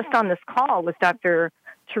people just on this call with Dr.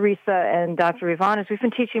 Teresa and Dr. Yvonne, is we've been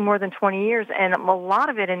teaching more than 20 years, and a lot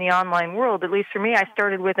of it in the online world. At least for me, I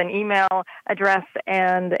started with an email address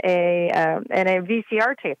and a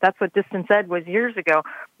VCR tape. That's what Distance Ed was years ago.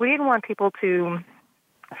 We didn't want people to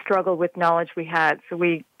struggle with knowledge we had, so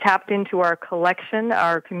we tapped into our collection,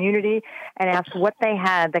 our community, and asked what they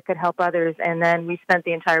had that could help others. And then we spent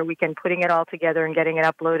the entire weekend putting it all together and getting it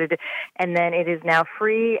uploaded. And then it is now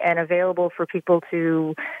free and available for people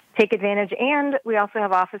to take advantage. And we also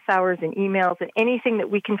have office hours and emails and anything that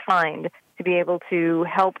we can find to be able to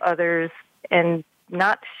help others and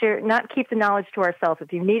not keep the knowledge to ourselves.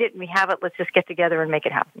 If you need it and we have it, let's just get together and make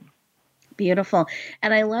it happen. Beautiful.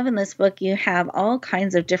 And I love in this book, you have all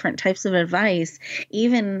kinds of different types of advice,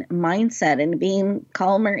 even mindset and being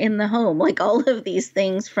calmer in the home, like all of these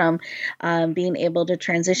things from being able to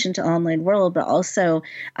transition to online world, but also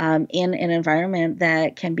in an environment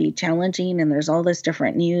that can be challenging. And there's all this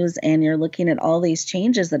different news, and you're looking at all these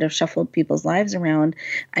changes that have shuffled people's lives around.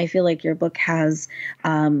 I feel like your book has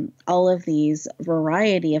all of these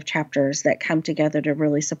variety of chapters that come together to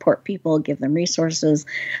really support people, give them resources,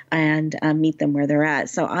 and meet them where they're at.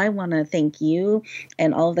 So I want to thank you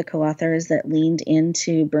and all of the co-authors that leaned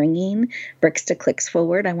into bringing Bricks to Clicks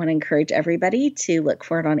forward. I want to encourage everybody to look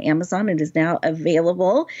for it on Amazon. It is now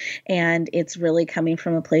available, and it's really coming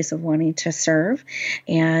from a place of wanting to serve.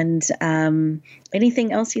 And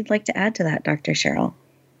anything else you'd like to add to that, Dr. Cheryl?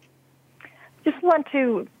 Just want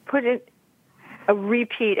to put it a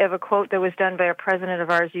repeat of a quote that was done by a president of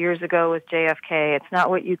ours years ago with JFK. It's not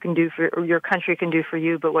what you can do for, or your country can do for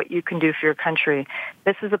you, but what you can do for your country.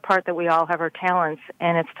 This is a part that we all have our talents,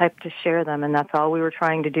 and it's time to share them, and that's all we were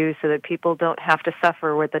trying to do so that people don't have to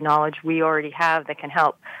suffer with the knowledge we already have that can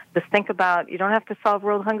help. Just think about, you don't have to solve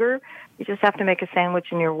world hunger, you just have to make a sandwich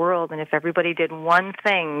in your world, and if everybody did one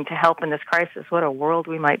thing to help in this crisis, what a world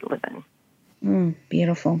we might live in.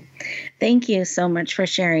 Beautiful. Thank you so much for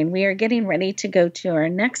sharing. We are getting ready to go to our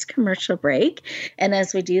next commercial break. And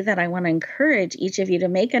as we do that, I want to encourage each of you to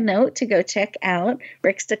make a note to go check out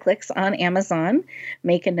Bricks to Clicks on Amazon.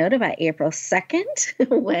 Make a note about April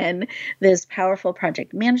 2nd when this powerful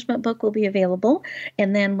project management book will be available.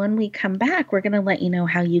 And then when we come back, we're going to let you know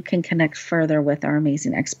how you can connect further with our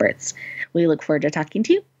amazing experts. We look forward to talking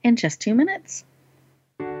to you in just 2 minutes.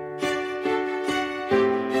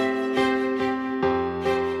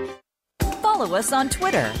 Follow us on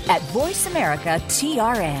Twitter at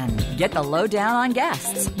VoiceAmericaTRN. Get the lowdown on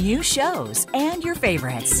guests, new shows, and your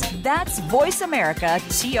favorites. That's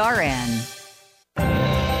VoiceAmericaTRN.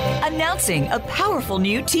 A Announcing a powerful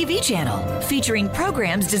new TV channel featuring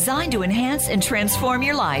programs designed to enhance and transform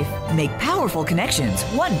your life. Make powerful connections,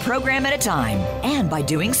 one program at a time. And by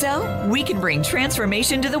doing so, we can bring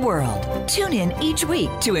transformation to the world. Tune in each week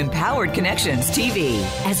to Empowered Connections TV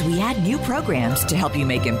as we add new programs to help you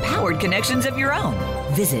make empowered connections of your own.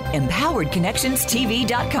 Visit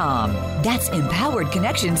empoweredconnectionstv.com. That's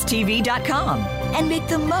empoweredconnectionstv.com. And make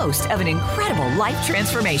the most of an incredible life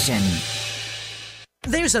transformation.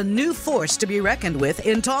 There's a new force to be reckoned with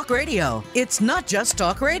in talk radio. It's Not Just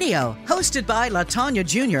Talk Radio, hosted by LaTanya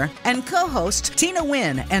Jr. and co-host Tina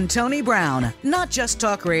Wynn and Tony Brown. Not Just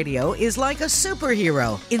Talk Radio is like a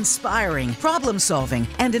superhero, inspiring, problem-solving,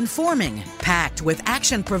 and informing, packed with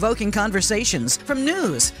action-provoking conversations from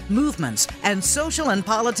news, movements, and social and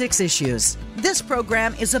politics issues. This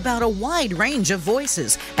program is about a wide range of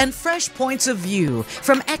voices and fresh points of view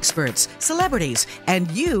from experts, celebrities, and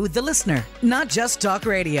you, the listener. Not Just Talk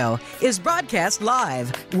Radio is broadcast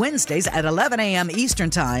live Wednesdays at 11 a.m. Eastern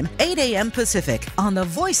Time, 8 a.m. Pacific on the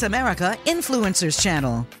Voice America Influencers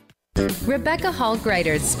Channel. Rebecca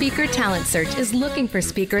Hall-Greider's Speaker Talent Search is looking for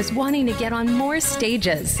speakers wanting to get on more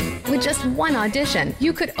stages. With just one audition,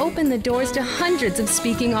 you could open the doors to hundreds of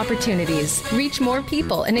speaking opportunities, reach more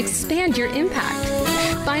people, and expand your impact.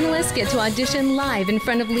 Finalists get to audition live in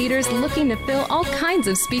front of leaders looking to fill all kinds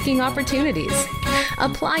of speaking opportunities.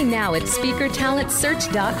 Apply now at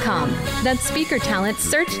SpeakerTalentSearch.com. That's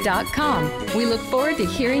SpeakerTalentSearch.com. We look forward to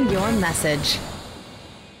hearing your message.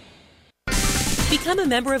 Become a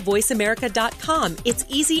member of VoiceAmerica.com. It's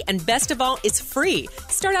easy, and best of all, it's free.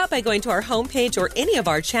 Start out by going to our homepage or any of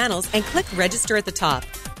our channels and click Register at the top.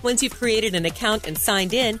 Once you've created an account and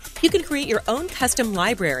signed in, you can create your own custom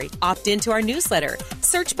library, opt into our newsletter,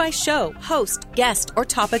 search by show, host, guest, or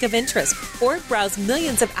topic of interest, or browse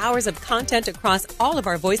millions of hours of content across all of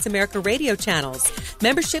our Voice America radio channels.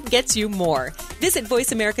 Membership gets you more. Visit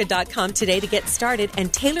VoiceAmerica.com today to get started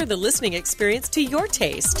and tailor the listening experience to your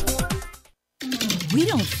taste. We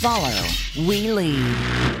don't follow, we lead.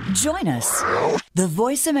 Join us, the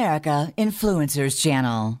Voice America Influencers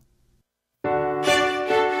Channel.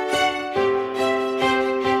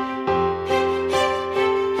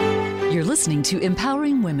 You're listening to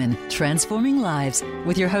Empowering Women, Transforming Lives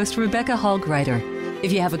with your host, Rebecca Hall-Greider.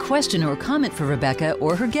 If you have a question or comment for Rebecca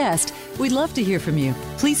or her guest, we'd love to hear from you.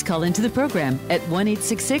 Please call into the program at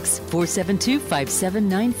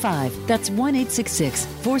 1-866-472-5795. That's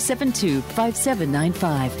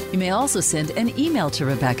 1-866-472-5795. You may also send an email to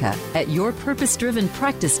Rebecca at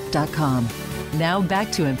yourpurposedrivenpractice.com. Now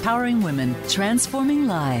back to Empowering Women, Transforming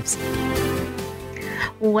Lives.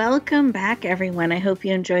 Welcome back, everyone. I hope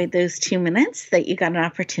you enjoyed those 2 minutes, that you got an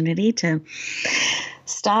opportunity to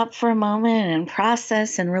stop for a moment and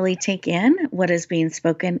process and really take in what is being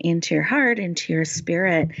spoken into your heart, into your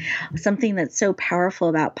spirit. Something that's so powerful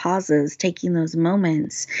about pauses, taking those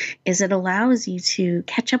moments, is it allows you to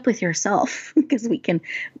catch up with yourself, because we can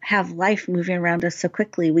have life moving around us so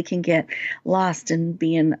quickly. We can get lost and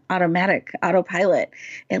be in autopilot.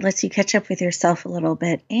 It lets you catch up with yourself a little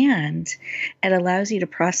bit, and it allows you to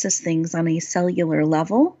process things on a cellular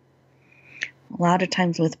level. A lot of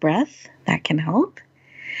times with breath, that can help.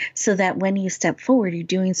 So that when you step forward, you're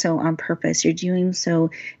doing so on purpose. You're doing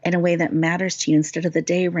so in a way that matters to you. Instead of the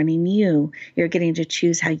day running you, you're getting to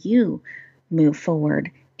choose how you move forward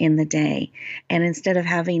in the day. And instead of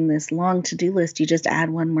having this long to-do list, you just add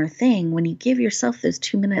one more thing. When you give yourself those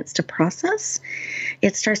 2 minutes to process,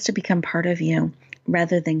 it starts to become part of you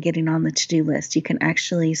rather than getting on the to-do list. You can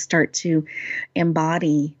actually start to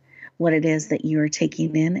embody what it is that you are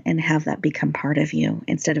taking in and have that become part of you.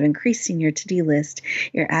 Instead of increasing your to-do list,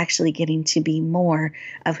 you're actually getting to be more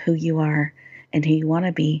of who you are and who you want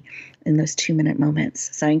to be in those 2-minute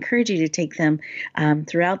moments. So I encourage you to take them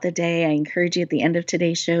throughout the day. I encourage you at the end of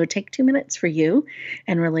today's show, take 2 minutes for you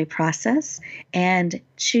and really process and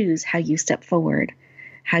choose how you step forward,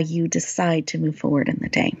 how you decide to move forward in the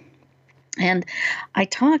day. And I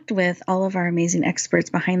talked with all of our amazing experts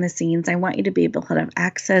behind the scenes. I want you to be able to have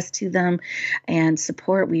access to them and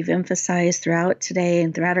support. We've emphasized throughout today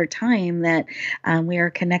and throughout our time that we are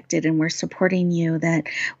connected and we're supporting you, that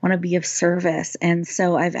want to be of service. And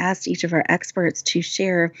so I've asked each of our experts to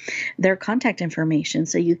share their contact information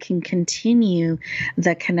so you can continue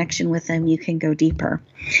the connection with them. You can go deeper.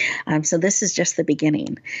 So this is just the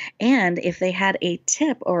beginning. And if they had a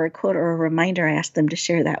tip or a quote or a reminder, I asked them to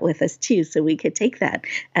share that with us too, so we could take that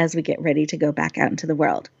as we get ready to go back out into the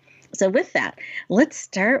world. So with that, let's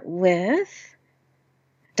start with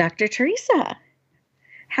Dr. Teresa.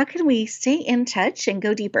 How can we stay in touch and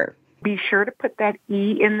go deeper? Be sure to put that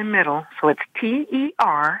E in the middle. So it's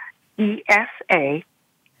TERESA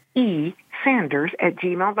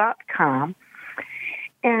jesanders@gmail.com.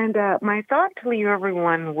 And my thought to leave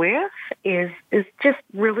everyone with is just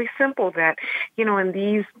really simple that, in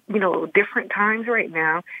these, different times right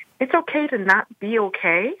now, it's okay to not be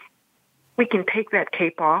okay. We can take that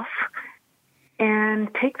cape off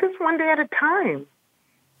and take this one day at a time.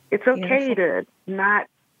 It's okay to not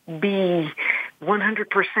be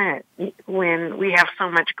 100% when we have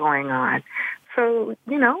so much going on. So,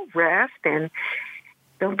 rest and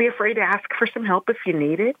don't be afraid to ask for some help if you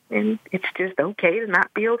need it. And it's just okay to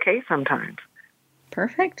not be okay sometimes.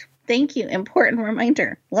 Perfect. Thank you. Important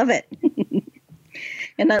reminder. Love it.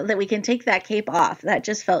 And that we can take that cape off. That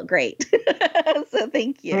just felt great. So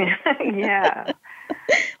thank you. Yeah.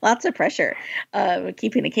 Lots of pressure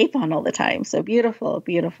keeping a cape on all the time. So beautiful,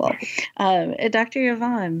 beautiful. Dr.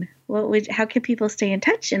 Yvonne, how can people stay in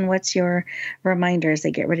touch, and what's your reminder as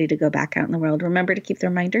they get ready to go back out in the world? Remember to keep the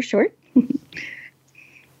reminder short.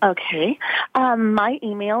 Okay. My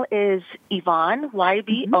email is Yvonne,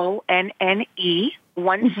 YVONNE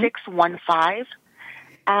 1615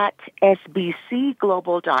 at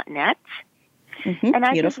sbcglobal.net. And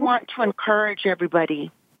I just want to encourage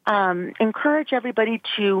everybody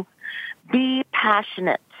to be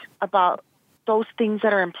passionate about those things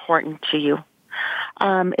that are important to you.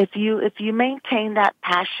 If you maintain that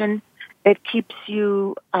passion, it keeps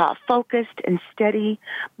you focused and steady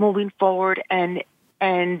moving forward, and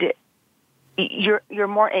you're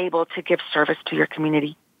more able to give service to your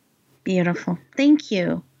community. Beautiful. Thank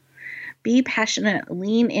you. Be passionate.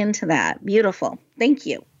 Lean into that. Beautiful. Thank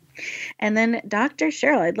you. And then Dr.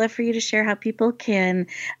 Cheryl, I'd love for you to share how people can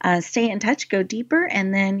stay in touch, go deeper,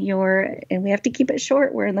 and then and we have to keep it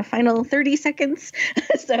short. We're in the final 30 seconds.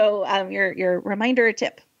 So your reminder or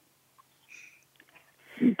tip.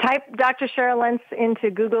 Type Dr. Cheryl Lentz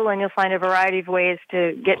into Google and you'll find a variety of ways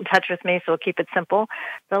to get in touch with me, so we'll keep it simple.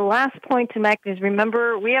 The last point to make is,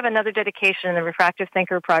 remember, we have another dedication in the Refractive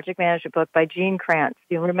Thinker Project Management book by Gene Kranz.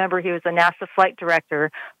 You'll remember he was a NASA flight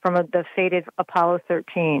director from the fated Apollo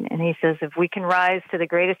 13. And he says, if we can rise to the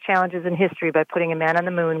greatest challenges in history by putting a man on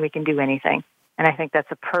the moon, we can do anything. And I think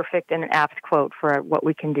that's a perfect and apt quote for what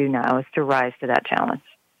we can do now, is to rise to that challenge.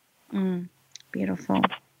 Beautiful.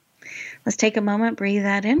 Let's take a moment, breathe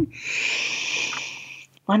that in.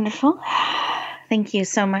 Wonderful. Thank you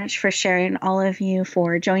so much for sharing, all of you,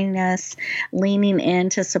 for joining us, leaning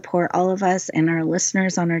in to support all of us and our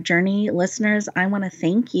listeners on our journey. Listeners, I want to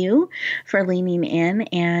thank you for leaning in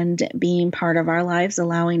and being part of our lives,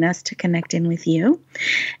 allowing us to connect in with you.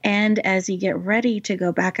 And as you get ready to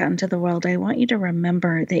go back out into the world, I want you to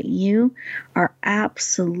remember that you are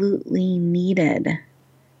absolutely needed,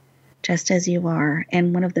 just as you are.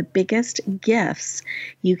 And one of the biggest gifts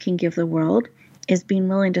you can give the world is being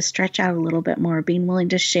willing to stretch out a little bit more, being willing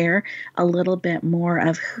to share a little bit more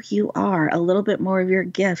of who you are, a little bit more of your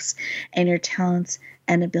gifts and your talents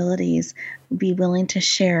and abilities. Be willing to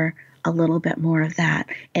share a little bit more of that.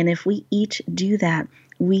 And if we each do that,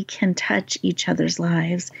 we can touch each other's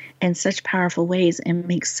lives in such powerful ways and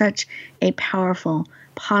make such a powerful,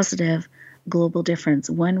 positive, global difference.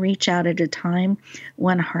 One reach out at a time,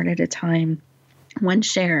 one heart at a time, one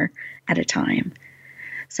share at a time.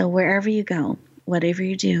 So wherever you go, whatever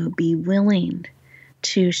you do, be willing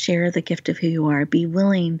to share the gift of who you are. Be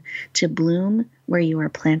willing to bloom where you are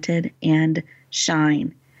planted and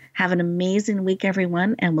shine. Have an amazing week,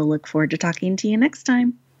 everyone, and we'll look forward to talking to you next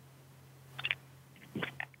time.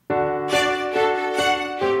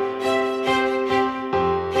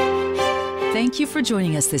 Thank you for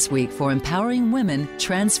joining us this week for Empowering Women,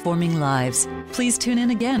 Transforming Lives. Please tune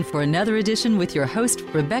in again for another edition with your host,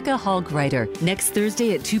 Rebecca Hall-Greiter, next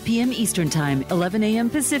Thursday at 2 p.m. Eastern Time, 11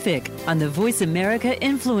 a.m. Pacific, on the Voice America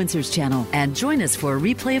Influencers channel. And join us for a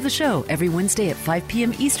replay of the show every Wednesday at 5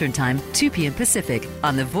 p.m. Eastern Time, 2 p.m. Pacific,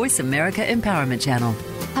 on the Voice America Empowerment channel.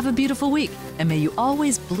 Have a beautiful week, and may you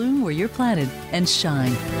always bloom where you're planted and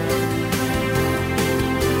shine.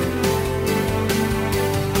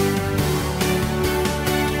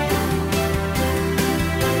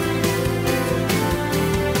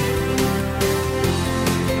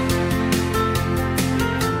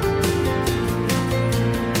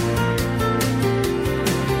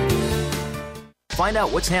 Find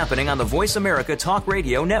out what's happening on the Voice America Talk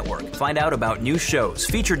Radio Network. Find out about new shows,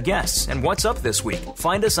 featured guests, and what's up this week.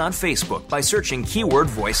 Find us on Facebook by searching keyword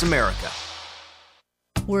Voice America.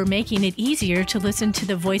 We're making it easier to listen to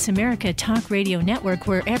the Voice America Talk Radio Network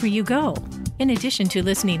wherever you go. In addition to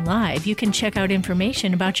listening live, you can check out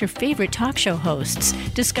information about your favorite talk show hosts,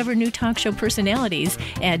 discover new talk show personalities,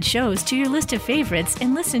 add shows to your list of favorites,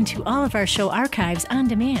 and listen to all of our show archives on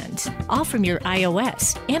demand, all from your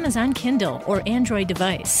iOS, Amazon Kindle, or Android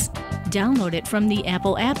device. Download it from the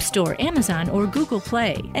Apple App Store, Amazon, or Google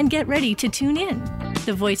Play, and get ready to tune in.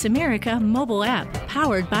 The Voice America mobile app,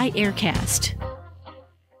 powered by Aircast.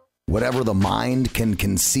 Whatever the mind can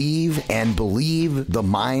conceive and believe, the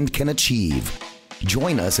mind can achieve.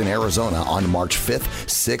 Join us in Arizona on March 5th,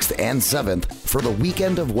 6th, and 7th for the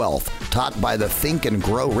Weekend of Wealth, taught by the Think and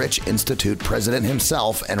Grow Rich Institute president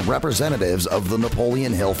himself and representatives of the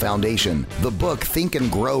Napoleon Hill Foundation. The book Think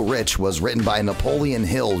and Grow Rich was written by Napoleon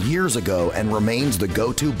Hill years ago and remains the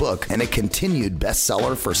go-to book and a continued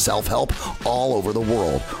bestseller for self-help all over the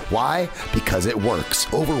world. Why? Because it works.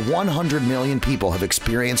 Over 100 million people have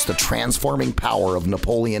experienced the transforming power of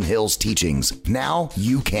Napoleon Hill's teachings. Now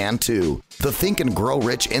you can too. The Think and Grow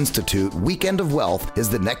Rich Institute Weekend of Wealth is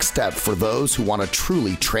the next step for those who want to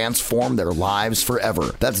truly transform their lives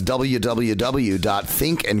forever. That's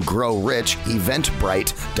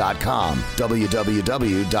www.thinkandgrowricheventbrite.com.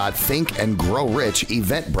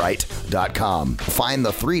 www.thinkandgrowricheventbrite.com. Find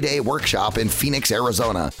the 3-day workshop in Phoenix,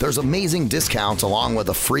 Arizona. There's amazing discounts along with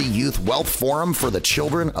a free youth wealth forum for the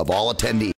children of all attendees.